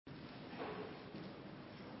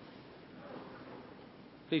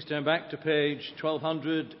Please turn back to page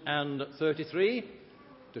 1233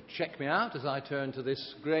 to check me out as I turn to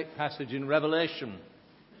this great passage in Revelation.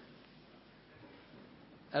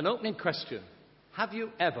 An opening question. Have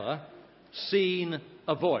you ever seen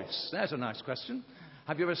a voice? There's a nice question.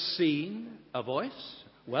 Have you ever seen a voice?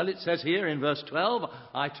 Well, it says here in verse 12,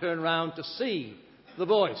 I turn round to see the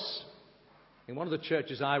voice. In one of the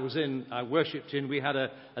churches I worshipped in, we had a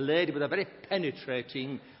lady with a very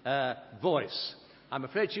penetrating voice. I'm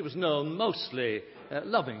afraid she was known mostly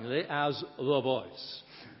lovingly as the voice.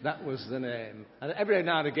 That was the name. And every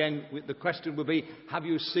now and again the question would be, have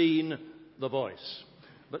you seen the voice?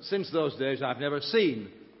 But since those days I've never seen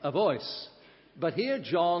a voice. But here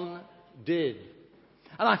John did.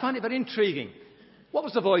 And I find it very intriguing. What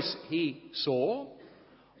was the voice he saw?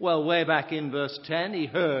 Well, way back in verse 10 he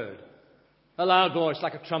heard a loud voice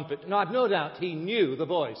like a trumpet. Now I've no doubt he knew the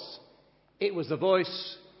voice. It was the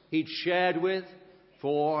voice he'd shared with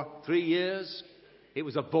for 3 years. It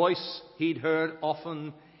was a voice he'd heard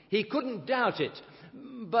often. He couldn't doubt it,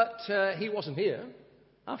 but he wasn't here.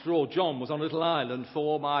 After all, John was on a little island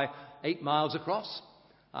 8 miles across,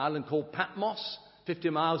 an island called Patmos, 50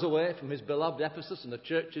 miles away from his beloved Ephesus and the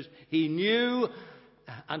churches he knew.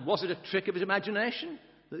 And was it a trick of his imagination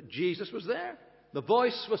that Jesus was there? The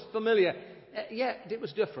voice was familiar, yet it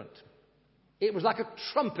was different. It was like a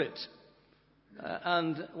trumpet.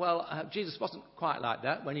 Jesus wasn't quite like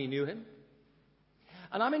that when he knew him.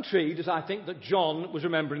 And I'm intrigued as I think that John was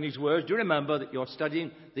remembering these words. Do you remember that you're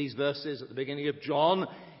studying these verses at the beginning of John,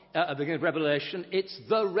 at the beginning of Revelation? It's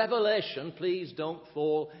the revelation. Please don't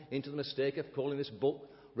fall into the mistake of calling this book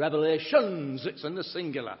Revelations. It's in the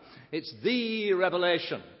singular. It's the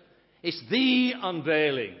revelation. It's the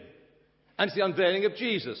unveiling. And it's the unveiling of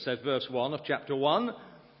Jesus, says verse 1 of chapter 1.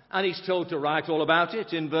 And he's told to write all about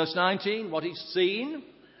it in verse 19, what he's seen.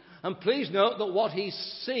 And please note that what he's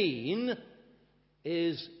seen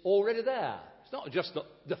is already there. It's not just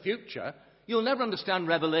the future. You'll never understand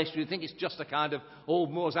Revelation if you think it's just a kind of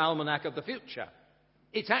old Moore's almanac of the future.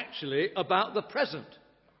 It's actually about the present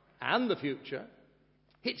and the future.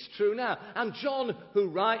 It's true now. And John, who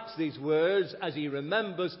writes these words as he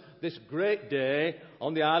remembers this great day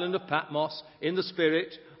on the island of Patmos in the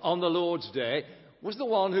Spirit on the Lord's Day, was the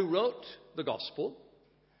one who wrote the Gospel.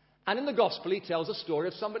 And in the Gospel he tells a story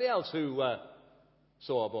of somebody else who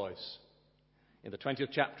saw a voice. In the 20th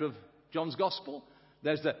chapter of John's Gospel,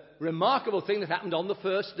 there's the remarkable thing that happened on the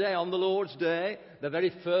first day, on the Lord's Day, the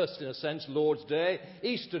very first, in a sense, Lord's Day,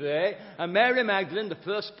 Easter Day, and Mary Magdalene, the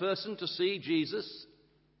first person to see Jesus.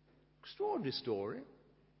 Extraordinary story.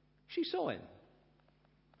 She saw him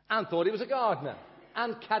and thought he was a gardener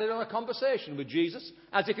and carried on a conversation with Jesus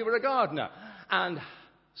as if he were a gardener. And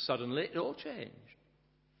suddenly it all changed.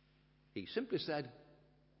 He simply said,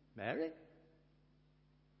 Mary.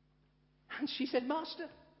 And she said, Master.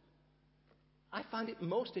 I find it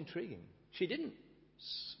most intriguing. She didn't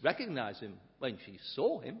recognize him when she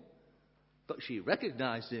saw him, but she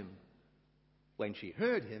recognized him when she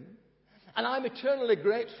heard him. And I'm eternally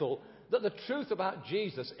grateful that the truth about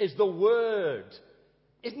Jesus is the Word.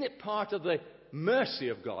 Isn't it part of the mercy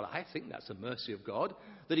of God? I think that's the mercy of God,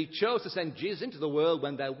 that he chose to send Jesus into the world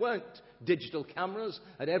when there weren't digital cameras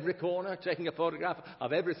at every corner taking a photograph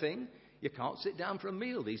of everything. You can't sit down for a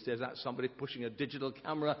meal these days without somebody pushing a digital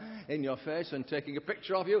camera in your face and taking a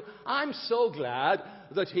picture of you. I'm so glad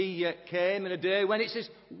that he came in a day when it's his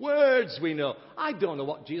words we know. I don't know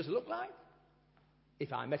what Jesus looked like.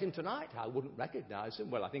 If I met him tonight, I wouldn't recognize him.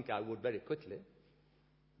 Well, I think I would very quickly,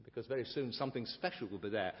 because very soon something special will be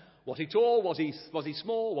there. Was he tall? Was he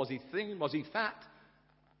small? Was he thin? Was he fat?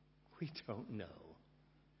 We don't know.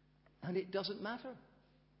 And it doesn't matter.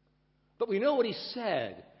 But we know what he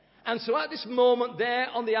said. And so at this moment there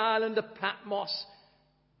on the island of Patmos,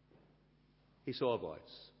 he saw a voice.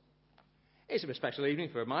 It's a special evening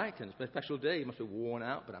for Mike, and it's a special day. He must have worn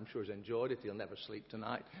out, but I'm sure he's enjoyed it. He'll never sleep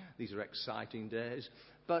tonight. These are exciting days.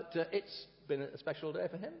 But it's been a special day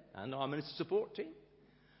for him and our minister support team.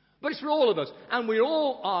 But it's for all of us. And we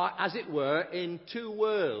all are, as it were, in two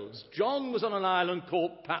worlds. John was on an island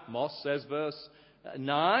called Patmos, says verse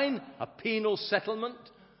 9, a penal settlement,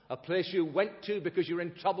 a place you went to because you were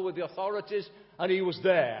in trouble with the authorities, and he was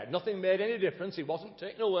there. Nothing made any difference. He wasn't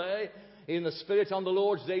taken away. In the Spirit on the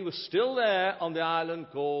Lord's Day, he was still there on the island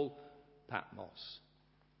called Patmos.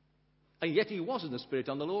 And yet he was in the Spirit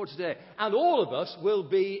on the Lord's Day. And all of us will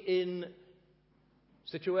be in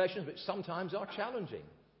situations which sometimes are challenging.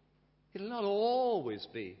 It'll not always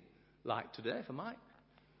be like today for Mike.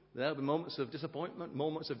 There'll be moments of disappointment,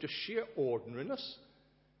 moments of just sheer ordinariness.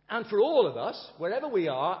 And for all of us, wherever we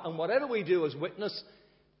are and whatever we do as witness,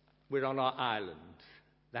 we're on our island.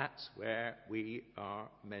 That's where we are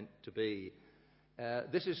meant to be.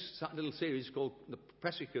 This is a little series called The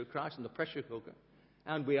Pressure Cooker, Christ and the Pressure Cooker.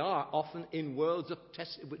 And we are often in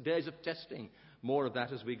days of testing. More of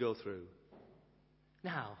that as we go through.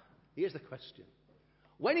 Now, here's the question.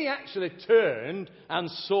 When he actually turned and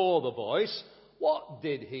saw the voice, what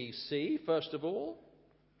did he see, first of all?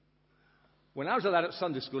 When I was a lad at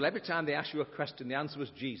Sunday school, every time they asked you a question, the answer was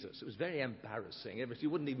Jesus. It was very embarrassing. You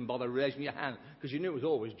wouldn't even bother raising your hand because you knew it was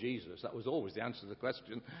always Jesus. That was always the answer to the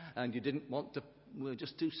question. And you didn't want to, well,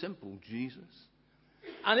 just too simple, Jesus.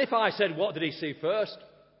 And if I said, what did he see first?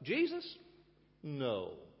 Jesus?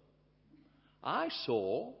 No. I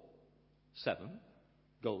saw 7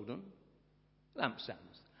 golden lampstands.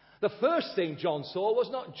 The first thing John saw was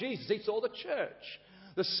not Jesus. He saw the church.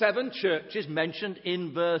 The 7 churches mentioned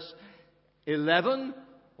in verse 11,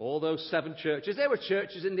 all those 7 churches, they were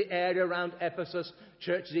churches in the area around Ephesus,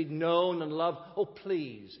 churches he'd known and loved. Oh,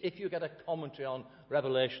 please, if you get a commentary on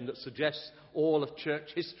Revelation that suggests all of church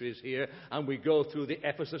history is here, and we go through the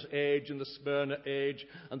Ephesus age and the Smyrna age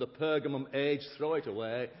and the Pergamum age, throw it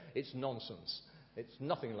away. It's nonsense. It's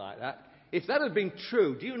nothing like that. If that had been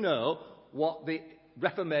true, do you know what the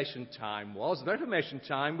Reformation time was? The Reformation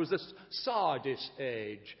time was the Sardis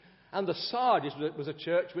age. And the Sardis was a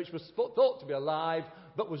church which was thought to be alive,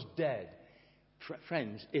 but was dead.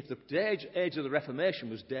 Friends, if the age of the Reformation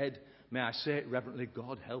was dead, may I say it reverently,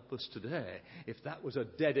 God help us today, if that was a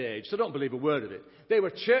dead age. So don't believe a word of it. They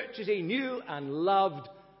were churches he knew and loved,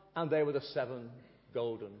 and they were the 7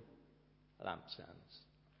 golden lampstands.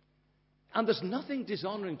 And there's nothing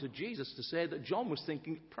dishonouring to Jesus to say that John was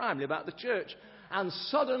thinking primarily about the church. And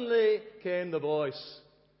suddenly came the voice.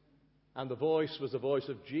 And the voice was the voice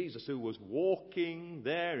of Jesus, who was walking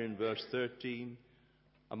there in verse 13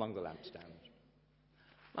 among the lampstands.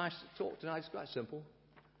 My talk tonight is quite simple.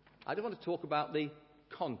 I don't want to talk about the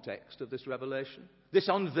context of this revelation, this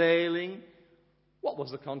unveiling. What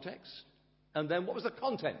was the context? And then what was the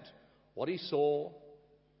content? What he saw,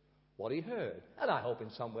 what he heard. And I hope in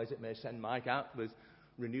some ways it may send Mike out with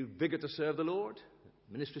renewed vigour to serve the Lord.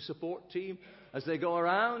 Ministry support team as they go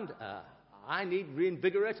around. I need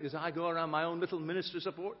reinvigorating as I go around my own little ministry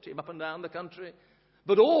support team up and down the country.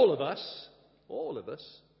 But all of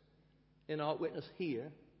us in our witness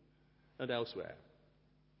here and elsewhere.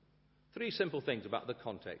 3 simple things about the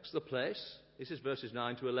context. The place, this is verses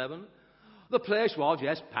 9 to 11. The place was,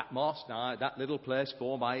 yes, Patmos, now that little place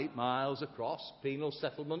 4 by 8 miles across, penal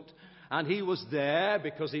settlement. And he was there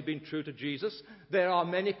because he'd been true to Jesus. There are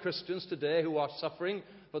many Christians today who are suffering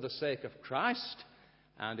for the sake of Christ.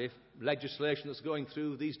 And if legislation that's going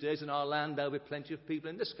through these days in our land, there'll be plenty of people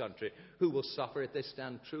in this country who will suffer if they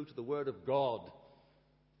stand true to the Word of God.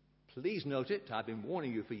 Please note it. I've been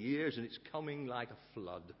warning you for years, and it's coming like a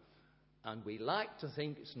flood. And we like to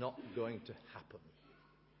think it's not going to happen.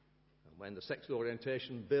 And when the sexual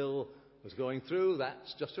orientation bill was going through,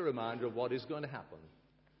 that's just a reminder of what is going to happen.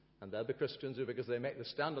 And there'll be Christians who, because they make the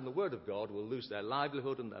stand on the Word of God, will lose their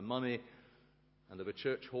livelihood and their money. And there will be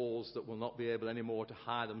church halls that will not be able anymore to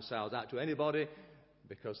hire themselves out to anybody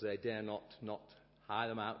because they dare not hire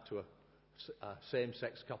them out to a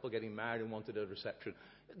same-sex couple getting married and wanted a reception.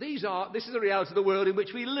 This is the reality of the world in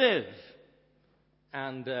which we live.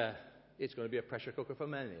 And it's going to be a pressure cooker for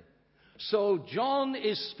many. So John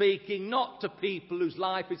is speaking not to people whose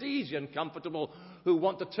life is easy and comfortable, who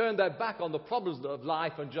want to turn their back on the problems of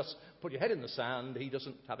life and just put your head in the sand. He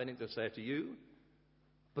doesn't have anything to say to you.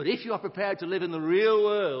 But if you are prepared to live in the real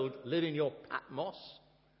world, live in your Patmos,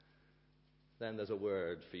 then there's a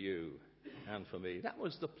word for you and for me. That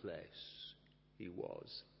was the place he was.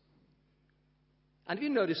 And if you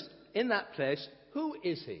notice, in that place, who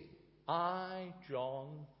is he? I, John,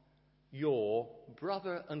 your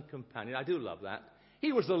brother and companion. I do love that.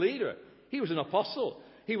 He was the leader. He was an apostle.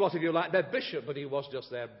 He was, if you like, their bishop, but he was just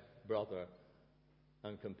their brother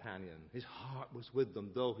and companion. His heart was with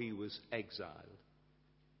them, though he was exiled.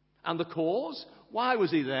 And the cause? Why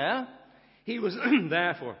was he there? He was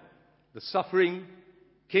there for the suffering,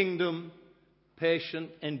 kingdom,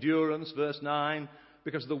 patient endurance, verse 9,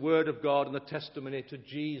 because of the word of God and the testimony to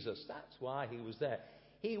Jesus. That's why he was there.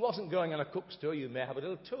 He wasn't going on a cook's tour. You may have a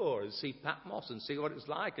little tour and see Patmos and see what it's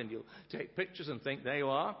like, and you'll take pictures and think, there you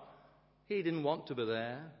are. He didn't want to be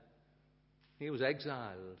there. He was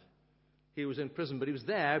exiled. He was in prison, but he was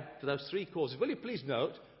there for those 3 causes. Will you please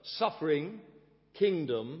note, suffering,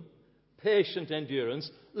 kingdom, patient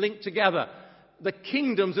endurance, linked together. The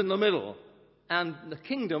kingdom's in the middle, and the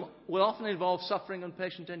kingdom will often involve suffering and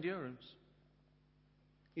patient endurance.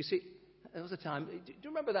 You see, there was a time, do you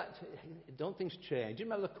remember that? Don't things change? Do you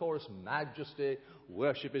remember the chorus, Majesty,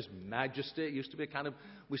 worship is majesty? It used to be a kind of,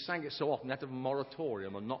 we sang it so often, we had to have a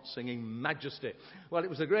moratorium on not singing majesty. Well, it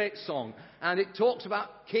was a great song, and it talks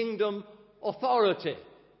about kingdom authority.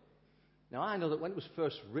 Now, I know that when it was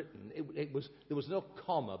first written, there was no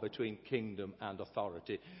comma between kingdom and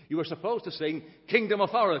authority. You were supposed to sing kingdom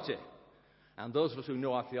authority. And those of us who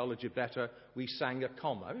know our theology better, we sang a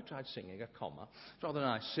comma. Have you tried singing a comma? It's rather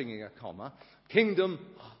nice singing a comma. Kingdom,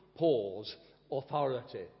 pause,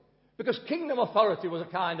 authority. Because kingdom authority was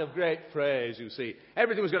a kind of great phrase, you see.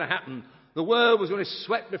 Everything was going to happen. The world was going to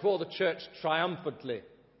sweep before the church triumphantly.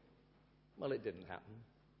 Well, it didn't happen.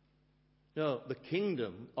 No, the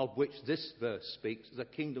kingdom of which this verse speaks is a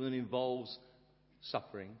kingdom that involves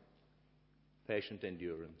suffering, patient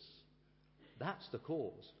endurance. That's the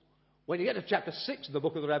cause. When you get to chapter 6 of the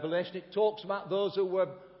book of the Revelation, it talks about those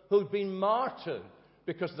who'd been martyred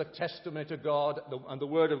because of the testimony to God and the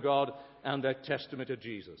Word of God and their testimony to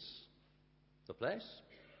Jesus. The place,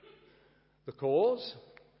 the cause,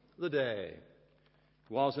 the day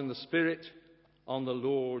was in the Spirit on the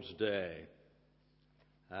Lord's day.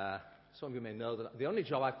 Some of you may know that the only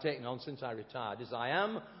job I've taken on since I retired is I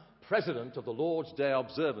am president of the Lord's Day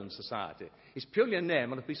Observance Society. It's purely a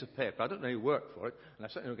name on a piece of paper. I don't really work for it, and I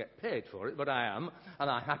certainly don't get paid for it, but I am, and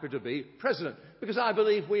I'm happy to be president, because I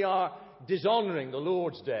believe we are dishonouring the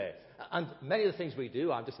Lord's Day. And many of the things we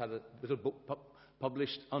do, I've just had a little book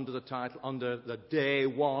published under the title, under the Day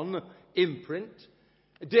One imprint.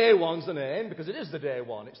 Day One's the name, because it is the Day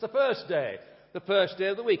One. It's the first day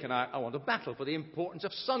of the week, and I want to battle for the importance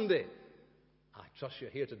of Sunday. I trust you're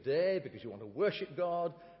here today because you want to worship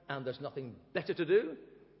God, and there's nothing better to do.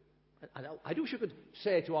 I do wish you could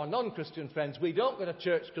say to our non-Christian friends, we don't go to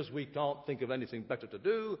church because we can't think of anything better to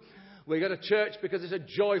do. We go to church because it's a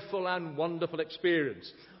joyful and wonderful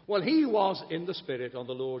experience. Well, he was in the Spirit on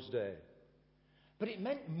the Lord's Day. But it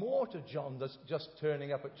meant more to John than just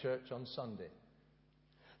turning up at church on Sunday.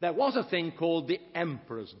 There was a thing called the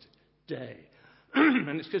Emperor's Day.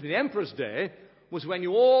 And the Emperor's Day was when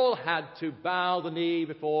you all had to bow the knee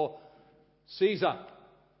before Caesar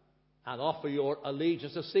and offer your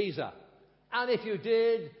allegiance to Caesar. And if you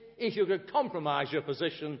did, if you could compromise your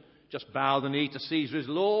position, just bow the knee to Caesar as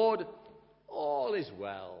Lord, all is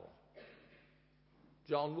well.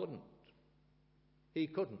 John wouldn't. He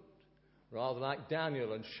couldn't. Rather like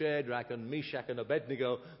Daniel and Shadrach and Meshach and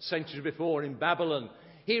Abednego centuries before in Babylon,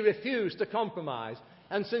 he refused to compromise.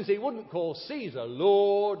 And since he wouldn't call Caesar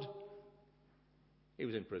Lord, he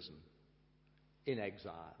was in prison, in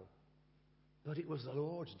exile. But it was the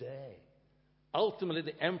Lord's day. Ultimately,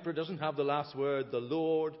 the emperor doesn't have the last word. The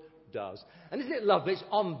Lord does. And isn't it lovely? It's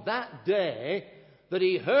on that day that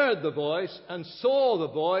he heard the voice and saw the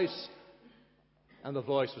voice, and the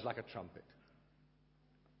voice was like a trumpet.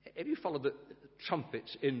 If you follow the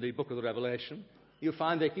trumpets in the book of the Revelation, you'll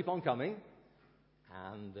find they keep on coming.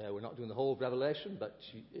 And we're not doing the whole of Revelation, but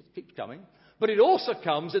it keeps coming. But it also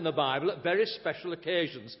comes in the Bible at very special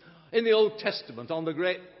occasions. In the Old Testament, on the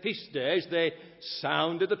great feast days, they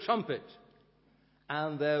sounded the trumpet.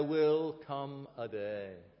 And there will come a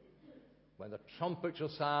day when the trumpet shall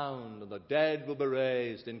sound and the dead will be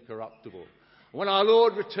raised incorruptible. When our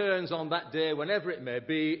Lord returns on that day, whenever it may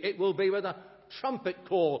be, it will be with a trumpet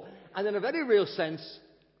call. And in a very real sense,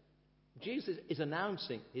 Jesus is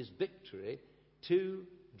announcing his victory to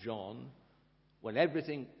John when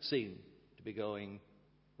everything seemed to be going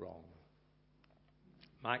wrong.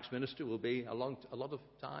 Mike's ministry will be a lot of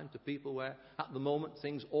time to people where at the moment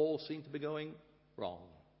things all seem to be going wrong.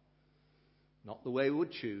 Not the way we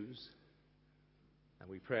would choose. And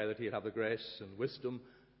we pray that he'll have the grace and wisdom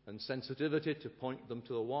and sensitivity to point them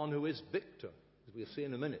to the one who is victor, as we'll see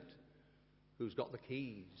in a minute, who's got the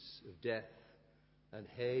keys of death and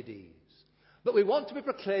Hades. But we want to be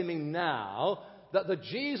proclaiming now that the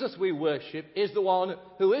Jesus we worship is the one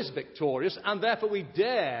who is victorious, and therefore we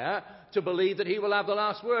dare to believe that he will have the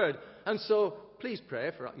last word. And so please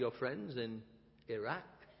pray for your friends in Iraq,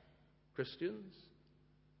 Christians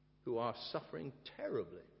who are suffering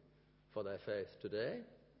terribly for their faith today.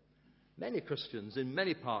 Many Christians in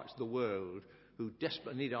many parts of the world who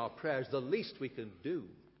desperately need our prayers. The least we can do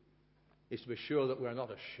is to be sure that we're not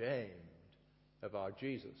ashamed of our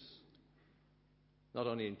Jesus. Not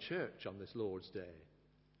only in church on this Lord's Day,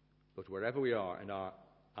 but wherever we are in our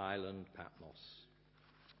island Patmos.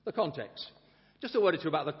 The context. Just a word or two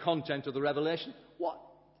about the content of the revelation. What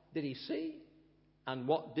did he see? And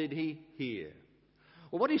what did he hear?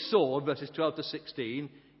 Well, what he saw in verses 12 to 16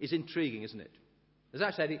 is intriguing, isn't it? As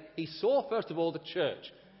I said, he saw, first of all, the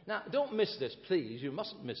church. Now, don't miss this, please. You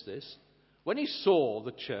mustn't miss this. When he saw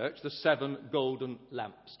the church, the 7 golden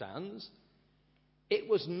lampstands, it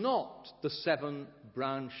was not the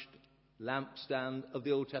 7-branched lampstand of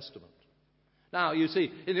the Old Testament. Now, you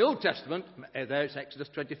see, in the Old Testament, there's Exodus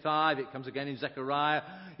 25, it comes again in Zechariah,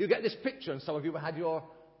 you get this picture, and some of you had your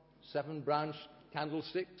 7-branched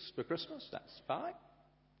candlesticks for Christmas. That's fine.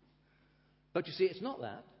 But you see, it's not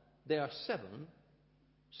that. They are 7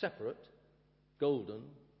 separate golden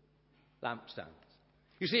lampstands.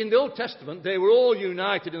 You see, in the Old Testament, they were all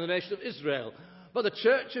united in the nation of Israel. But the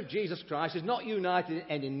Church of Jesus Christ is not united in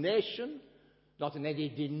any nation, not in any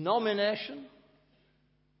denomination,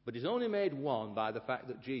 but is only made one by the fact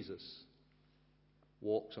that Jesus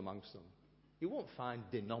walks amongst them. You won't find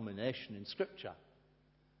denomination in Scripture.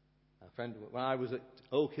 A friend, when I was at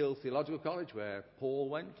Oak Hill Theological College, where Paul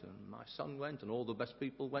went and my son went and all the best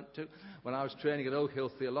people went to, when I was training at Oak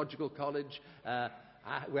Hill Theological College,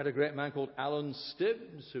 we had a great man called Alan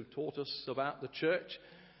Stibbs who taught us about the church,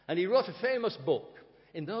 and he wrote a famous book.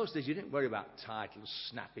 In those days, you didn't worry about titles,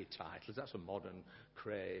 snappy titles. That's a modern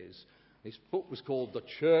craze. His book was called The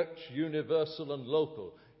Church, Universal and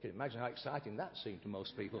Local. You can imagine how exciting that seemed to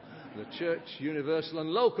most people. The Church, Universal and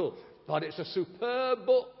Local. But it's a superb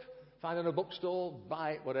book. Find it in a bookstore,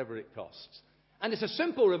 buy it, whatever it costs. And it's a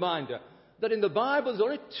simple reminder that in the Bible there's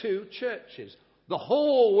only 2 churches. The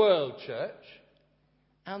whole world church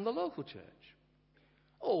and the local church.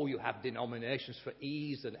 Oh, you have denominations for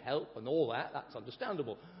ease and help and all that. That's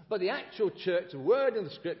understandable. But the actual church, the word in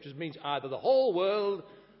the Scriptures, means either the whole world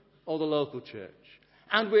or the local church.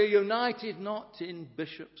 And we're united not in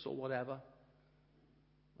bishops or whatever.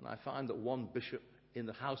 And I find that one bishop in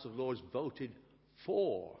the House of Lords voted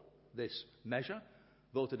for this measure,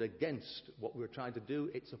 voted against what we're trying to do.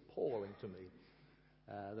 It's appalling to me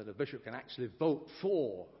that a bishop can actually vote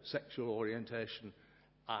for sexual orientation.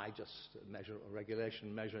 I just measure a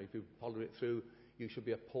regulation measure. If you follow it through, you should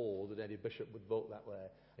be appalled that any bishop would vote that way.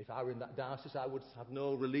 If I were in that diocese, I would have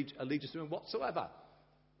no allegiance to him whatsoever.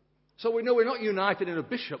 So we know we're not united in a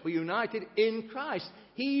bishop, we're united in Christ.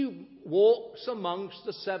 He walks amongst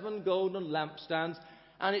the 7 golden lampstands,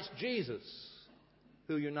 and it's Jesus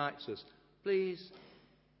who unites us. Please,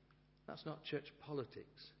 that's not church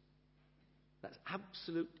politics. That's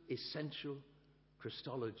absolute essential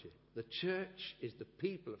Christology. The church is the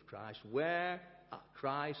people of Christ. Where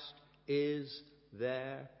Christ is,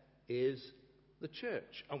 there is the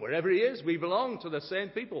church. And wherever he is, we belong to the same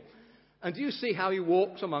people. And do you see how he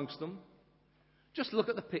walks amongst them? Just look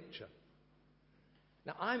at the picture.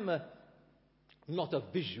 Now, I'm not a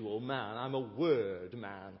visual man. I'm a word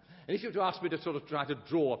man. And if you were to ask me to sort of try to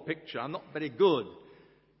draw a picture, I'm not very good.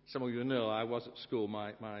 Some of you know I was at school.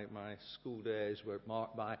 My school days were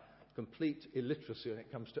marked by complete illiteracy when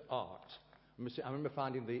it comes to art. I remember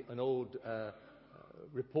finding an old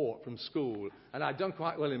report from school, and I'd done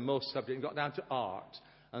quite well in most subjects and got down to art.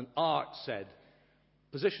 And art said,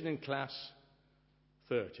 position in class,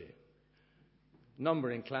 30.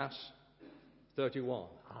 Number in class, 31.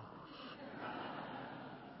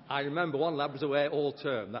 I remember one lad was away all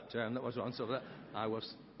term. That was one, so that I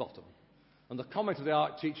was bottom. And the comment of the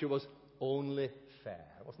art teacher was, only fair.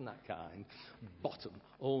 Wasn't that kind? Bottom,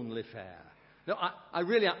 only fair. No,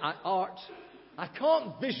 art, I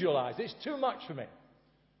can't visualize it. It's too much for me.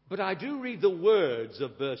 But I do read the words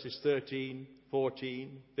of verses 13,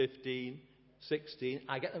 14, 15, 16.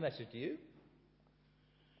 I get the message, do you?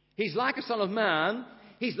 He's like a son of man.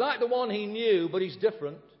 He's like the one he knew, but he's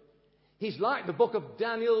different. He's like the book of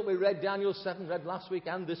Daniel. We read Daniel 7, read last week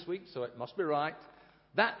and this week, so it must be right.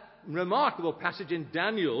 That remarkable passage in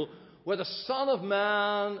Daniel where the Son of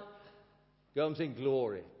Man comes in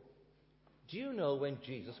glory. Do you know when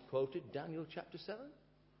Jesus quoted Daniel chapter 7?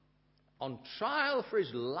 On trial for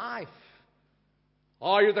his life.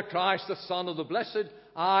 Are you the Christ, the Son of the Blessed?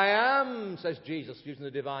 I am, says Jesus, using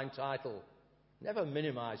the divine title. Never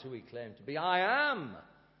minimize who he claimed to be. I am.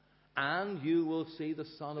 And you will see the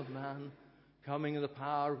Son of Man coming in the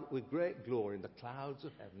power with great glory in the clouds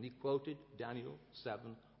of heaven. He quoted Daniel 7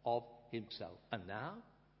 of himself. And now?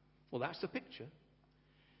 Well, that's the picture.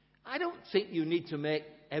 I don't think you need to make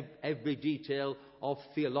every detail of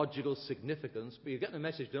theological significance, but you get the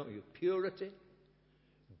message, don't you? Purity,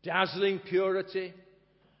 dazzling purity.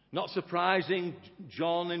 Not surprising,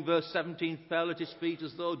 John in verse 17 fell at his feet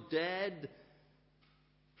as though dead.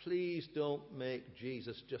 Please don't make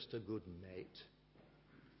Jesus just a good mate.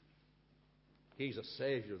 He's a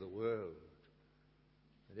Saviour of the world.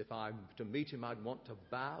 And if I'm to meet him, I'd want to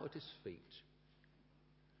bow at his feet.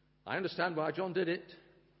 I understand why John did it.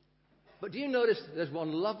 But do you notice there's a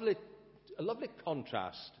lovely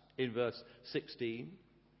contrast in verse 16?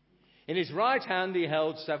 In his right hand he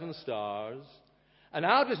held 7 stars, and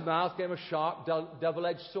out of his mouth came a sharp,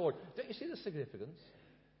 double-edged sword. Don't you see the significance?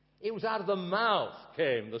 It was out of the mouth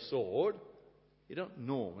came the sword. You don't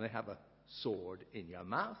normally have a sword in your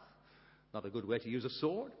mouth. Not a good way to use a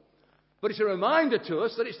sword. But it's a reminder to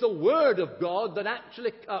us that it's the Word of God that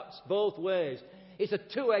actually cuts both ways. It's a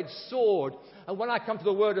two-edged sword. And when I come to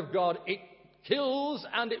the Word of God, it kills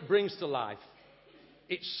and it brings to life.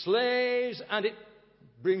 It slays and it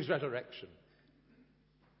brings resurrection.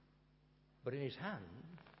 But in his hand,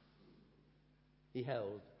 he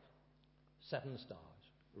held 7 stars.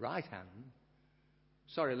 Right hand.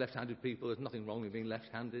 Sorry, left-handed people, there's nothing wrong with being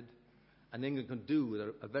left-handed. And England can do with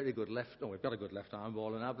a very good left... Oh, we've got a good left-arm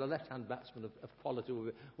bowler now, but a left-hand batsman of quality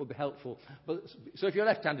will be helpful. But, so if you're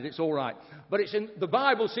left-handed, it's all right. But the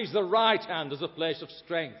Bible sees the right hand as a place of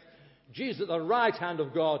strength. Jesus at the right hand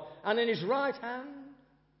of God. And in his right hand,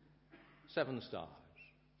 7 stars.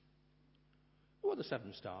 What are the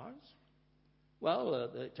 7 stars? Well,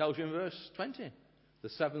 it tells you in verse 20. The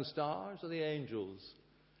 7 stars are the angels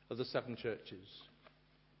of the 7 churches.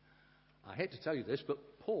 I hate to tell you this, but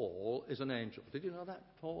Paul is an angel. Did you know that?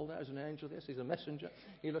 Paul there is an angel. Yes, he's a messenger.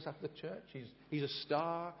 He looks after the church. He's a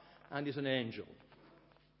star and he's an angel.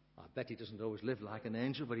 I bet he doesn't always live like an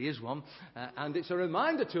angel, but he is one. And it's a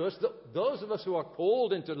reminder to us that those of us who are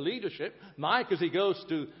called into leadership, Mike as he goes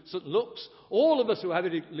to St. Luke's, all of us who have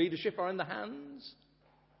leadership are in the hands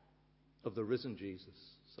of the risen Jesus.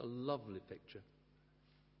 It's a lovely picture.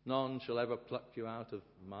 None shall ever pluck you out of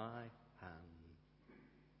my hand.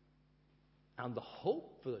 And the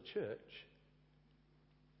hope for the church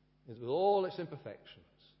is with all its imperfections.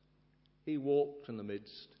 He walked in the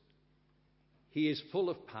midst. He is full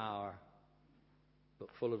of power, but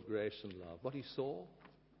full of grace and love. What he saw,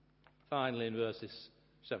 finally in verses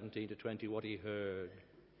 17 to 20, what he heard.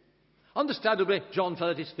 Understandably, John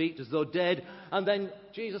fell at his feet as though dead, and then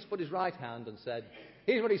Jesus put his right hand and said,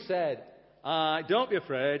 here's what he said, don't be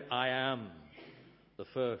afraid, I am the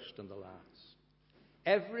first and the last.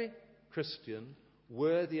 Every Christian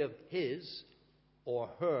worthy of his or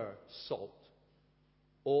her salt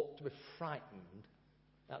ought to be frightened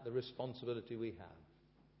at the responsibility we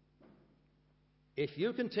have. If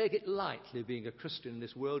you can take it lightly being a Christian in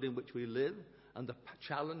this world in which we live, and the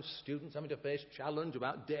challenge, students having to face challenge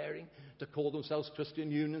about daring to call themselves Christian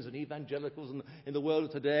unions and evangelicals in the world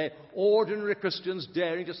of today, ordinary Christians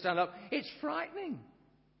daring to stand up, it's frightening.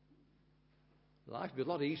 Life would be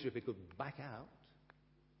a lot easier if we could back out.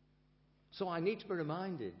 So I need to be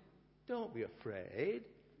reminded, don't be afraid.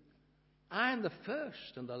 I am the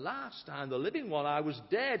first and the last. I am the living one. I was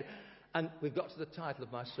dead. And we've got to the title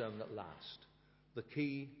of my sermon at last. The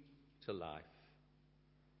key to life.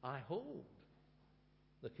 I hold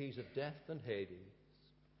the keys of death and Hades.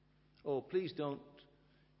 Oh, please don't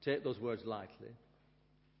take those words lightly.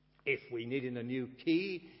 If we needed a new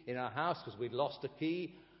key in our house because we'd lost a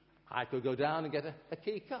key, I could go down and get a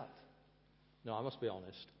key cut. No, I must be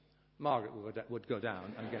honest. Margaret would go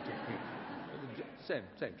down and get a key. Same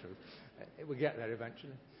truth. We'll get there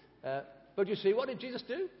eventually. But you see, what did Jesus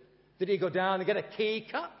do? Did he go down and get a key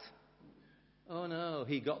cut? Oh no,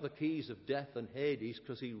 he got the keys of death and Hades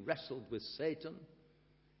because he wrestled with Satan.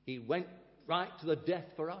 He went right to the death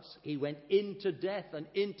for us. He went into death and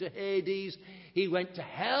into Hades. He went to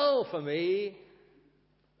hell for me.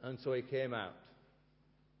 And so he came out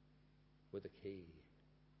with a key.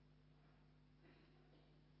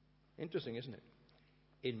 Interesting, isn't it?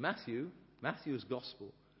 In Matthew's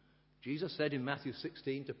Gospel, Jesus said in Matthew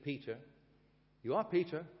 16 to Peter, you are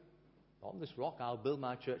Peter, on this rock I'll build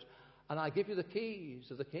my church, and I give you the keys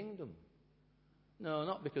of the kingdom. No,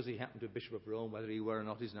 not because he happened to be Bishop of Rome, whether he were or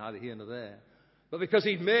not is neither here nor there, but because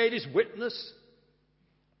he'd made his witness.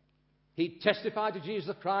 He testified to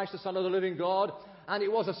Jesus Christ, the Son of the living God, and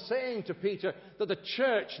it was a saying to Peter that the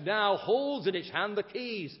church now holds in its hand the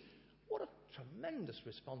keys. What a tremendous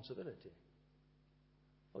responsibility.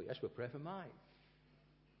 Oh yes, we'll pray for Mike.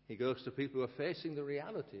 He goes to people who are facing the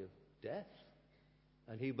reality of death,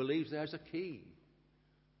 and he believes there's a key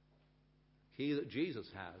that Jesus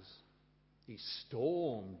has. He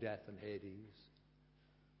stormed death and Hades.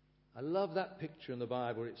 I love that picture in the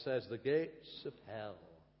Bible. It says, the gates of hell,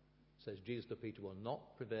 says Jesus to Peter, will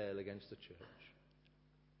not prevail against the church.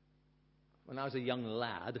 When I was a young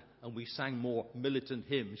lad and we sang more militant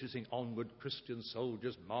hymns, you sing Onward Christian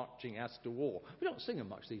Soldiers Marching As to War. We don't sing them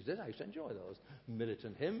much these days. I used to enjoy those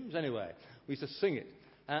militant hymns. Anyway, we used to sing it.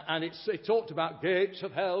 And it talked about gates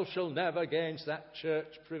of hell shall never against that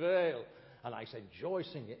church prevail. And I said, enjoy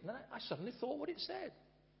singing it. And I suddenly thought what it said.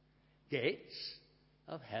 Gates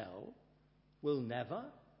of hell will never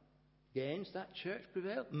against that church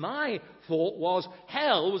prevail? My thought was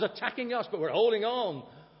hell was attacking us, but we're holding on.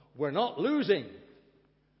 We're not losing.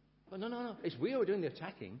 But no. It's we who are doing the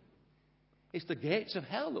attacking. It's the gates of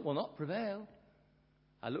hell that will not prevail.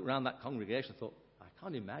 I looked around that congregation and thought, I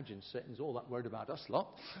can't imagine Satan's all that worried about us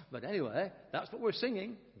lot. But anyway, that's what we're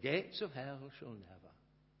singing. Gates of hell shall never.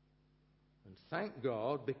 And thank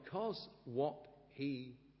God, because what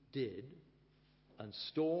he did and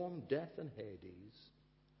stormed death and Hades,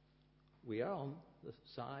 we are on the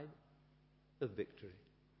side of victory.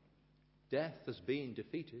 Death has been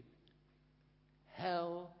defeated.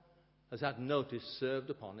 Hell has had notice served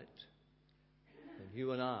upon it. And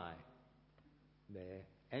you and I may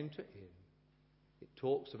enter in. It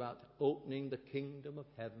talks about opening the kingdom of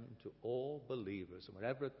heaven to all believers. And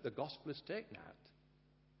wherever the gospel is taken out,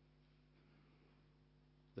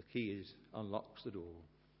 the key unlocks the door.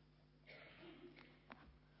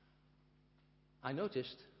 I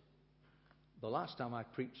noticed the last time I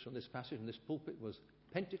preached from this passage in this pulpit was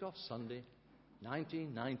Pentecost Sunday,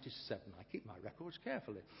 1997. I keep my records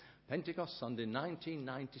carefully. Pentecost Sunday,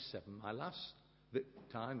 1997. My last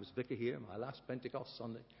time as vicar here, my last Pentecost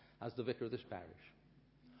Sunday as the vicar of this parish.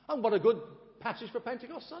 And what a good passage for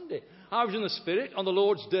Pentecost Sunday. I was in the Spirit on the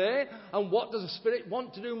Lord's Day, and what does the Spirit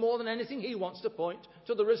want to do more than anything? He wants to point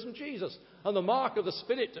to the risen Jesus. And the mark of the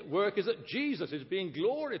Spirit at work is that Jesus is being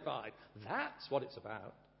glorified. That's what it's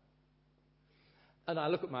about. And I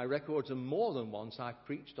look at my records, and more than once I've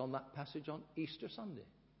preached on that passage on Easter Sunday.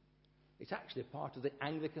 It's actually part of the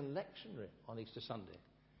Anglican lectionary on Easter Sunday.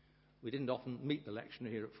 We didn't often meet the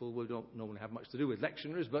lectionary here at Fulwood. We don't normally have much to do with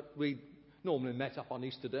lectionaries, but we normally met up on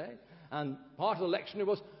Easter Day. And part of the lectionary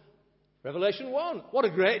was Revelation 1. What a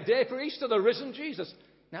great day for Easter, the risen Jesus.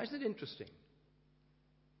 Now, isn't it interesting?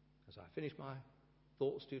 As I finish my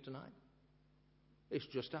thoughts to you tonight, it's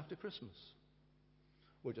just after Christmas.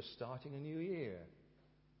 We're just starting a new year.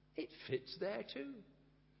 It fits there too.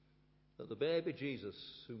 That the baby Jesus,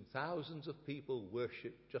 whom thousands of people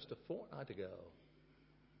worshipped just a fortnight ago,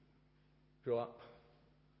 grew up,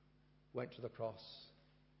 went to the cross,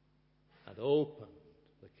 and opened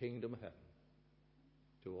the kingdom of heaven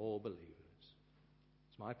to all believers.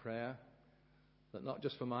 It's my prayer that not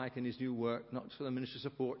just for Mike and his new work, not just for the ministry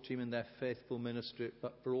support team and their faithful ministry,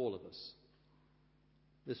 but for all of us,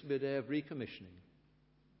 this will be a day of recommissioning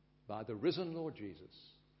by the risen Lord Jesus.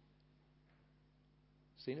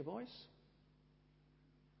 Seen a voice?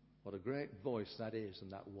 What a great voice that is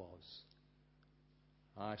and that was.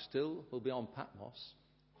 I still will be on Patmos.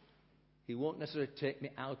 He won't necessarily take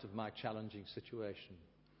me out of my challenging situation,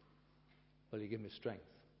 but he'll give me strength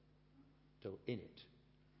to in it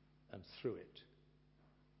and through it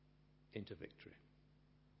into victory.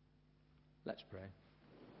 Let's pray.